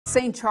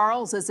St.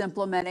 Charles is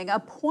implementing a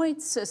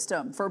point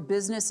system for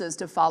businesses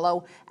to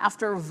follow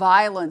after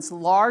violence.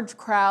 Large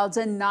crowds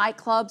and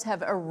nightclubs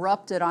have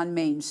erupted on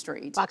Main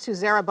Street. Fox 2's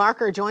Zara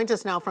Barker joins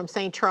us now from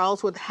St.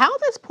 Charles with how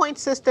this point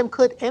system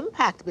could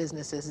impact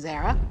businesses.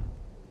 Zara?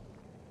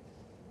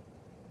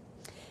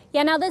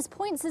 Yeah, now this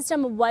point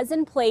system was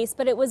in place,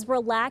 but it was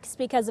relaxed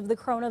because of the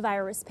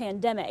coronavirus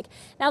pandemic.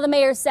 Now the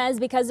mayor says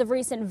because of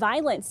recent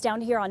violence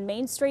down here on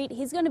Main Street,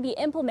 he's going to be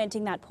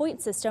implementing that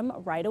point system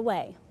right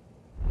away.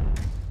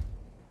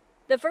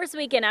 The first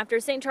weekend after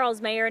St.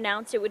 Charles mayor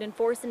announced it would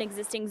enforce an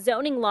existing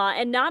zoning law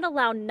and not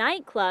allow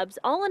nightclubs,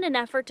 all in an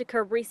effort to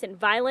curb recent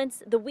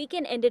violence, the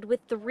weekend ended with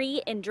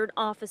 3 injured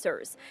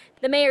officers.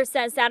 The mayor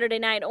says Saturday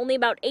night only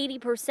about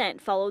 80%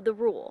 followed the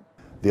rule.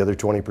 The other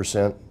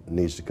 20%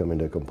 needs to come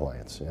into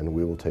compliance, and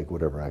we will take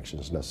whatever action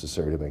is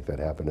necessary to make that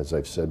happen. As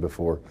I've said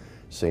before,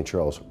 St.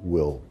 Charles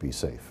will be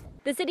safe.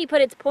 The city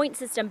put its point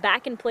system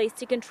back in place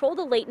to control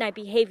the late night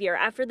behavior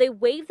after they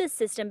waived the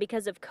system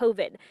because of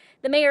COVID.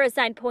 The mayor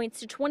assigned points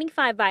to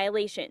 25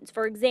 violations.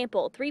 For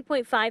example,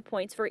 3.5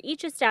 points for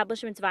each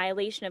establishment's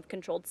violation of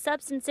controlled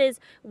substances,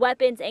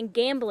 weapons, and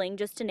gambling,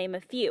 just to name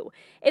a few.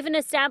 If an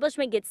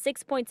establishment gets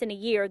 6 points in a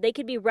year, they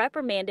could be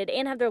reprimanded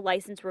and have their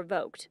license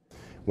revoked.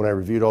 When I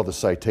reviewed all the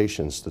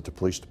citations that the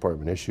police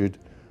department issued,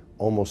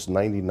 almost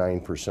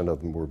 99%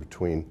 of them were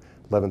between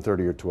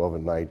 11:30 or 12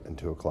 at night and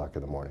 2 o'clock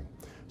in the morning.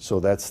 So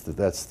that's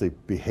the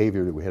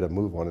behavior that we had to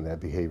move on, and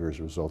that behavior is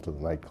a result of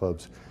the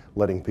nightclubs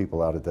letting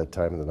people out at that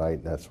time of the night,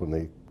 and that's when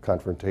the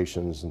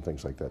confrontations and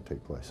things like that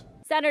take place.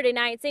 Saturday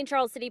night, St.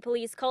 Charles City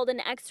Police called in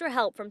extra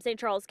help from St.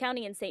 Charles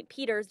County and St.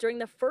 Peters during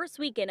the first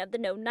weekend of the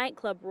no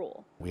nightclub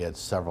rule. We had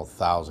several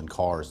thousand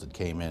cars that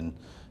came in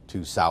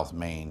to South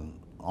Main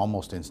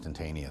almost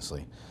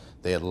instantaneously.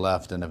 They had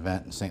left an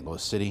event in St.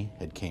 Louis City,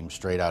 had came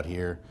straight out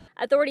here.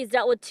 Authorities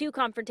dealt with 2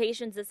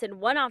 confrontations that sent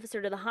 1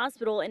 officer to the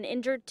hospital and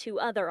injured 2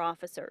 other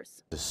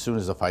officers. As soon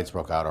as the fights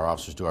broke out, our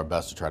officers do our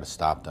best to try to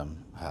stop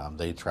them.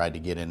 They tried to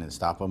get in and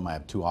stop them. I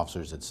have 2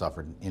 officers that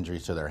suffered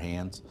injuries to their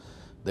hands.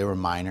 They were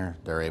minor.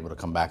 They're able to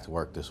come back to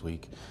work this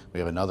week. We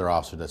have another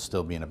officer that's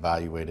still being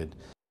evaluated.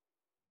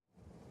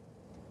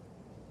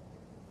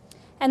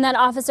 And that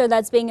officer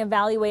that's being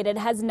evaluated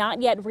has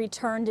not yet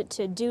returned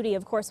to duty.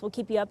 Of course, we'll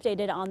keep you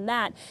updated on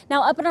that.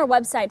 Now, up on our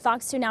website,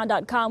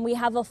 fox2now.com, we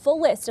have a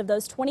full list of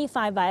those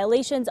 25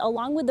 violations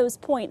along with those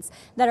points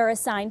that are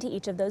assigned to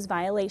each of those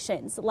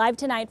violations. Live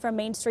tonight from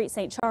Main Street,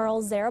 St.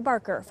 Charles, Zara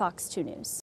Barker, Fox 2 News.